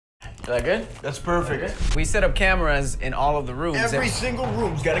that good? That's perfect. We set up cameras in all of the rooms. Every single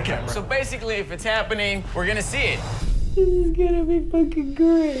room's got a camera. So basically, if it's happening, we're gonna see it. This is gonna be fucking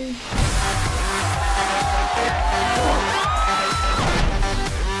great.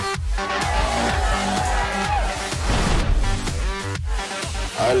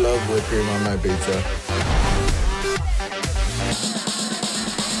 I love whipped cream on my pizza.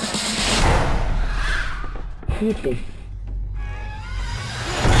 What the?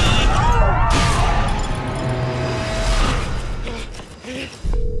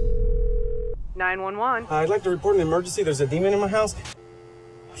 911. I'd like to report an emergency. There's a demon in my house.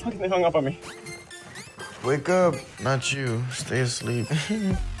 Fucking they hung up on me. Wake up, not you. Stay asleep.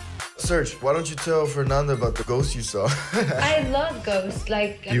 Serge, why don't you tell Fernanda about the ghost you saw? I love ghosts.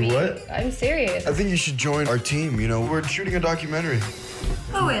 Like, I You mean, what? I'm serious. I think you should join our team, you know? We're shooting a documentary.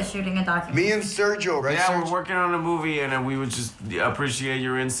 Who is shooting a documentary? Me and Sergio, right, Yeah, Serge? we're working on a movie, and we would just appreciate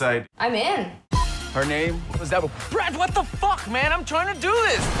your insight. I'm in. Her name was that. Brad, what the fuck, man? I'm trying to do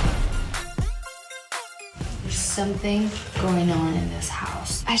this. There's something going on in this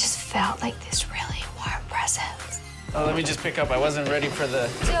house. I just felt like this really warm presence. Oh, let me just pick up. I wasn't ready for the.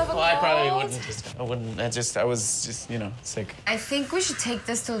 Do you have a Well, I probably cold? wouldn't. I wouldn't. I was just, you know, sick. I think we should take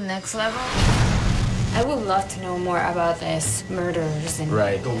this to the next level. I would love to know more about this murders and...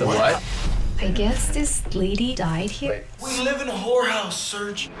 Right. The what? I guess this lady died here. We live in a whorehouse,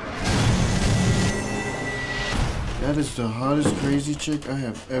 Serge. That is the hottest crazy chick I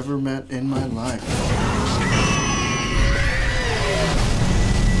have ever met in my life.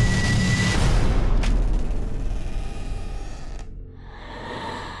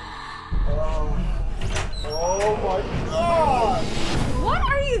 Oh my God! What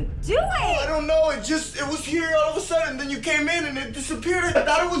are you doing? I don't know. It was here all of a sudden. Then you came in and it disappeared. I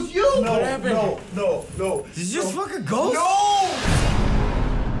thought it was you. No, What happened? No. Did you just fuck a ghost? No!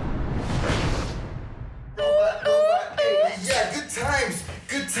 Hey, yeah, good times.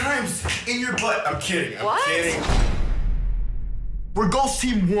 Good times. In your butt. I'm kidding. I'm kidding. We're Ghost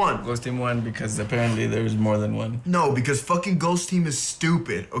Team 1. Ghost Team 1 because apparently there's more than one. No, because fucking Ghost Team is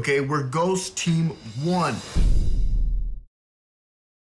stupid, okay? We're Ghost Team 1.